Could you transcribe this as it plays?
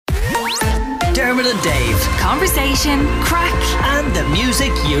Dermot and Dave. Conversation, crack, And the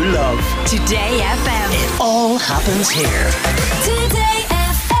music you love. Today FM. It all happens here. Today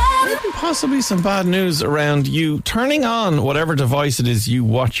FM. Possibly some bad news around you turning on whatever device it is you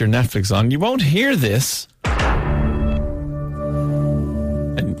watch your Netflix on. You won't hear this.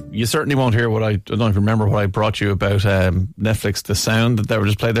 And you certainly won't hear what I don't even remember what I brought you about Netflix, the sound that they were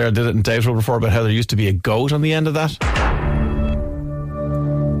just played there. I did it in Dave's World before about how there used to be a goat on the end of that.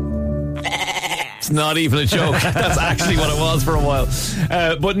 It's not even a joke. That's actually what it was for a while.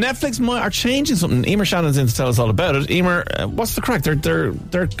 But Netflix are changing something. Emer Shannon's in to tell us all about it. Emer, what's the crack?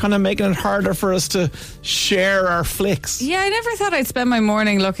 They're kind of making it harder for us to share our flicks. Yeah, I never thought I'd spend my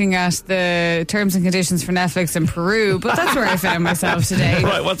morning looking at the terms and conditions for Netflix in Peru, but that's where I found myself today.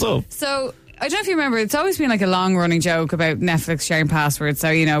 Right, what's up? So, I don't know if you remember, it's always been like a long-running joke about Netflix sharing passwords. So,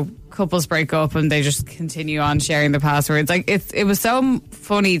 you know, couples break up and they just continue on sharing the passwords. Like, it was so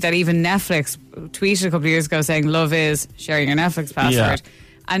funny that even Netflix tweeted a couple of years ago saying, love is sharing your Netflix password.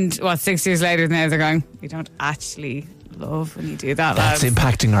 Yeah. And, 6 years later now they're going, we don't actually love when you do that, That's lads.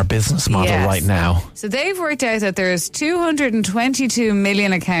 impacting our business model Yes. right now. So they've worked out that there's 222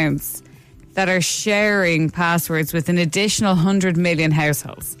 million accounts that are sharing passwords with an additional 100 million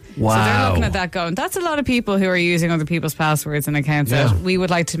households. Wow. So they're looking at that going, that's a lot of people who are using other people's passwords and accounts Yeah. that we would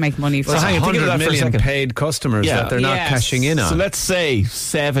like to make money for. So hang on, think of 100 that for a million second. paid customers Yeah. that they're not Yes. cashing in on. So let's say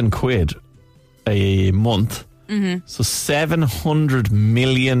 £7 a month. Mm-hmm. So 700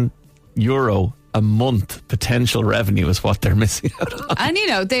 million euro a month potential revenue is what they're missing out on. And, you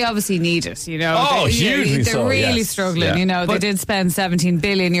know, they obviously need it, you know. Oh, They're hugely so, really yes. struggling, Yeah. you know. They But- did spend 17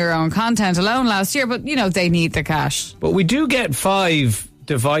 billion euro on content alone last year, but, you know, they need the cash. But we do get 5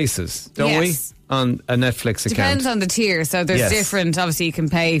 devices, don't Yes. we? On a Netflix account. Depends on the tier. So there's Yes. different, obviously you can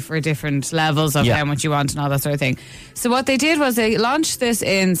pay for different levels of Yeah. how much you want and all that sort of thing. So what they did was they launched this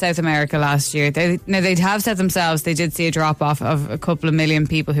in South America last year. They'd have said themselves they did see a drop off of a couple of million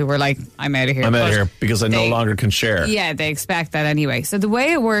people who were like, I'm out of here. I'm out But of here because I no they- longer can share. Yeah, they expect that anyway. So the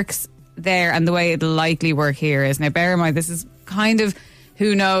way it works there and the way it'll likely work here is, now bear in mind, this is kind of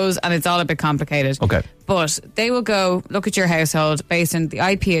who knows, and it's all a bit complicated. Okay. But they will go look at your household based on the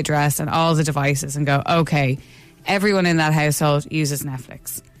IP address and all the devices and go, okay, everyone in that household uses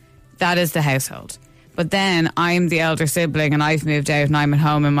Netflix. That is the household. But then I'm the elder sibling and I've moved out and I'm at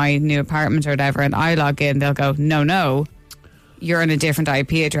home in my new apartment or whatever, and I log in, they'll go, no, you're on a different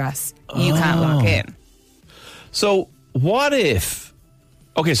IP address. You can't log in. So what if...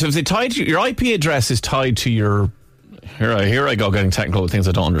 Okay, so if they tied to your IP address is tied to your... Here I go getting technical with things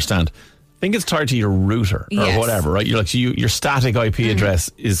I don't understand. I think it's tied to your router or Yes. whatever, right? You're like your static IP address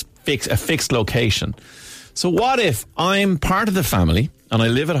is a fixed location. So what if I'm part of the family and I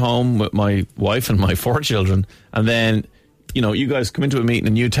live at home with my wife and my 4 children, and then, you know, you guys come into a meeting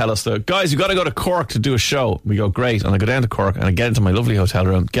and you tell us that, guys, you got to go to Cork to do a show. We go, great. And I go down to Cork and I get into my lovely hotel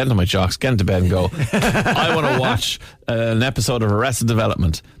room, get into my jocks, get into bed and go, I want to watch an episode of Arrested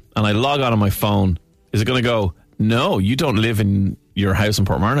Development. And I log on my phone. Is it going to go, no, you don't live in your house in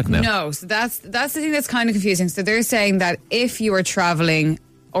Portmarnock now? No, so that's the thing that's kind of confusing. So they're saying that if you are traveling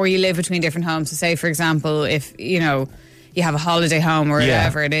or you live between different homes, so say, for example, if, you know, you have a holiday home or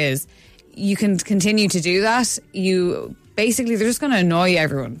whatever it is, you can continue to do that. Basically, they're just going to annoy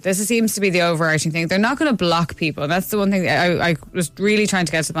everyone. This seems to be the overarching thing. They're not going to block people. And that's the one thing that I was really trying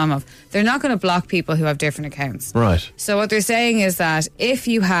to get to the bottom of. They're not going to block people who have different accounts. Right. So what they're saying is that if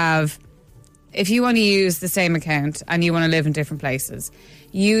you want to use the same account and you want to live in different places,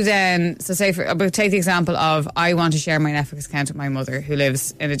 you then, so say, take the example of, I want to share my Netflix account with my mother who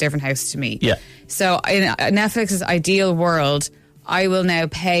lives in a different house to me. Yeah. So in Netflix's ideal world, I will now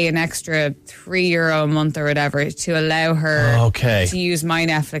pay an extra €3 a month or whatever to allow her to use my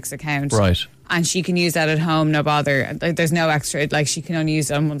Netflix account. Right. And she can use that at home, no bother. Like, there's no extra, like she can only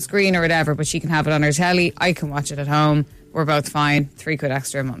use it on one screen or whatever, but she can have it on her telly. I can watch it at home. We're both fine. £3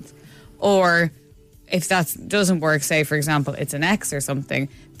 extra a month. Or if that doesn't work, say, for example, it's an ex or something,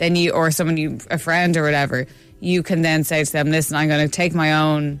 then a friend or whatever, you can then say to them, listen, I'm going to take my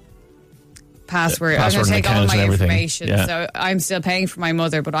own password. I'm going to take all my information. Yeah. So I'm still paying for my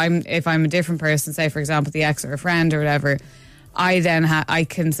mother, but if I'm a different person, say, for example, the ex or a friend or whatever, I then I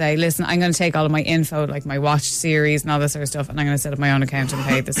can say, listen, I'm going to take all of my info, like my watch series and all this sort of stuff, and I'm going to set up my own account and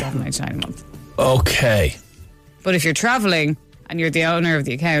pay the $7.99 a month. Okay. But if you're traveling and you're the owner of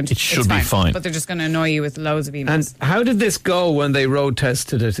the account, It should it's be fine. But they're just going to annoy you with loads of emails. And how did this go when they road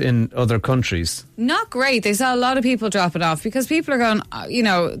tested it in other countries? Not great. They saw a lot of people drop it off because people are going,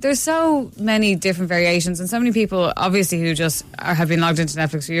 there's so many different variations, and so many people, obviously, who just have been logged into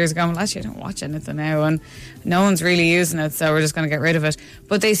Netflix for years ago, well, actually, I don't watch anything now, and no one's really using it, so we're just going to get rid of it.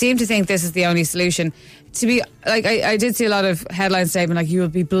 But they seem to think this is the only solution. To be like, I did see a lot of headline statement like, you will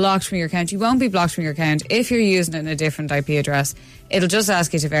be blocked from your account. You won't be blocked from your account if you're using it in a different IP address. It'll just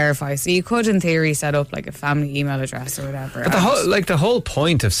ask you to verify. So you could, in theory, set up like a family email address or whatever. But the whole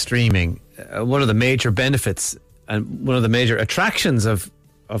point of streaming, one of the major benefits and one of the major attractions of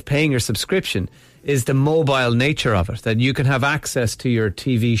paying your subscription is the mobile nature of it, that you can have access to your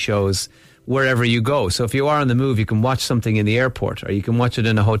TV shows wherever you go. So if you are on the move, you can watch something in the airport, or you can watch it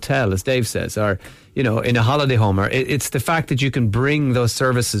in a hotel, as Dave says, or in a holiday home. Or it's the fact that you can bring those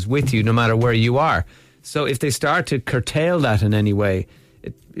services with you no matter where you are. So if they start to curtail that in any way,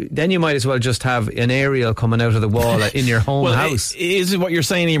 then you might as well just have an aerial coming out of the wall in your home house. Is it what you're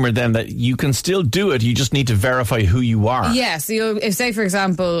saying, Emer, then, that you can still do it, you just need to verify who you are? Yeah, so if, say, for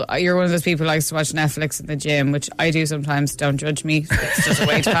example, you're one of those people who likes to watch Netflix in the gym, which I do sometimes, don't judge me, it's just a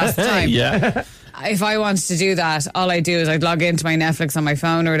way to pass the time. Yeah. If I wanted to do that, all I'd do is I'd log into my Netflix on my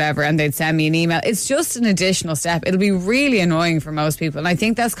phone or whatever, and they'd send me an email. It's just an additional step. It'll be really annoying for most people, and I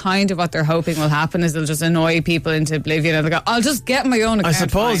think that's kind of what they're hoping will happen, is they'll just annoy people into oblivion, and they'll go, I'll just get my own account.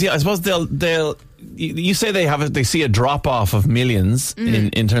 I suppose they'll you say they see a drop off of millions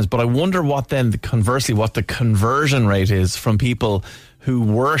in terms, but I wonder what then conversely what the conversion rate is from people who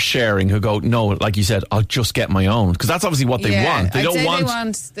were sharing, who go, no, like you said, I'll just get my own, because that's obviously what they want. They They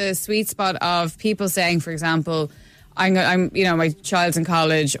want the sweet spot of people saying, for example, I'm my child's in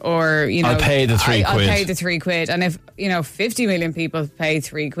college, or I'll pay the £3. I'll pay the £3, and if 50 million people pay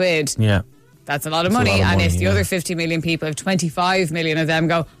 £3, yeah, that's a lot of money. And if the other 50 million people, if 25 million of them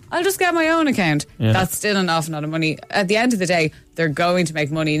go, I'll just get my own account, that's still an awful lot of money. At the end of the day, they're going to make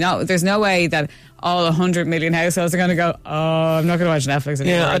money. No, there's no way that all 100 million households are going to go, oh, I'm not going to watch Netflix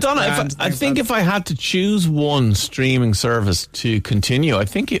anymore. Yeah, I don't know. I think if I had to choose one streaming service to continue, I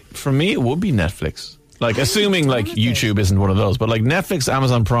think for me it would be Netflix. Like, assuming like YouTube isn't one of those, but like Netflix,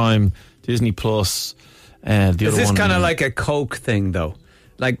 Amazon Prime, Disney Plus, the other one. Is this kind of like a Coke thing, though?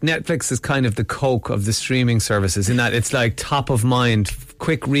 Like, Netflix is kind of the Coke of the streaming services, in that it's like top of mind,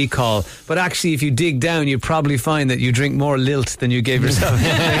 quick recall. But actually, if you dig down, you probably find that you drink more Lilt than you gave yourself.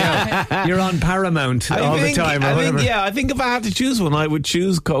 You're on Paramount all the time, or whatever. I think if I had to choose one, I would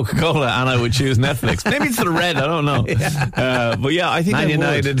choose Coca-Cola and I would choose Netflix. Maybe it's the red, I don't know. But yeah, I think Man I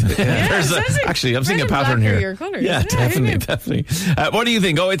United. would. Actually, I'm seeing a pattern here. Your colours. Yeah, definitely. What do you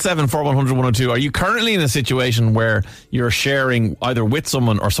think? 087 4100 102. Are you currently in a situation where you're sharing either with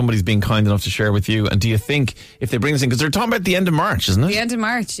someone or somebody's being kind enough to share with you? And do you think if they bring this in, because they're talking about the end of March, isn't it? The end of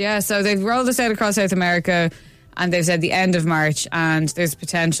March, yeah. So they've rolled this out across South America, and they've said the end of March, and there's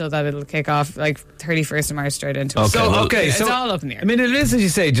potential that it'll kick off like 31st of March straight into it. Okay. So it's all up in the air. I mean, it is, as you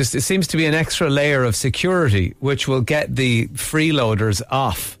say, just it seems to be an extra layer of security which will get the freeloaders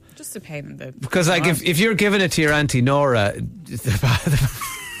off. Just a pain in the... Because like if you're giving it to your Auntie Nora,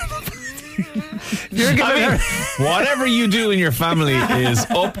 whatever you do in your family is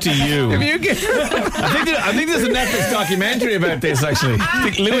up to you. I think there's a Netflix documentary about this, actually. I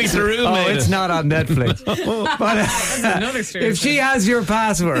think Louis Theroux made it's it. not on Netflix. But another if she has your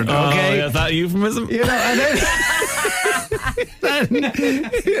password, okay, is that a euphemism? and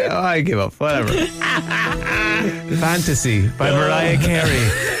then I give up. Whatever. Fantasy by Mariah Carey.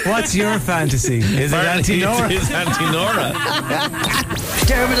 What's your fantasy? Is it Auntie Nora? It is Auntie Nora.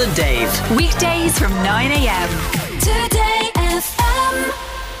 Dermot and Dave. Weekdays from 9 a.m. Today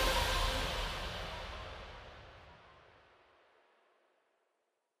FM.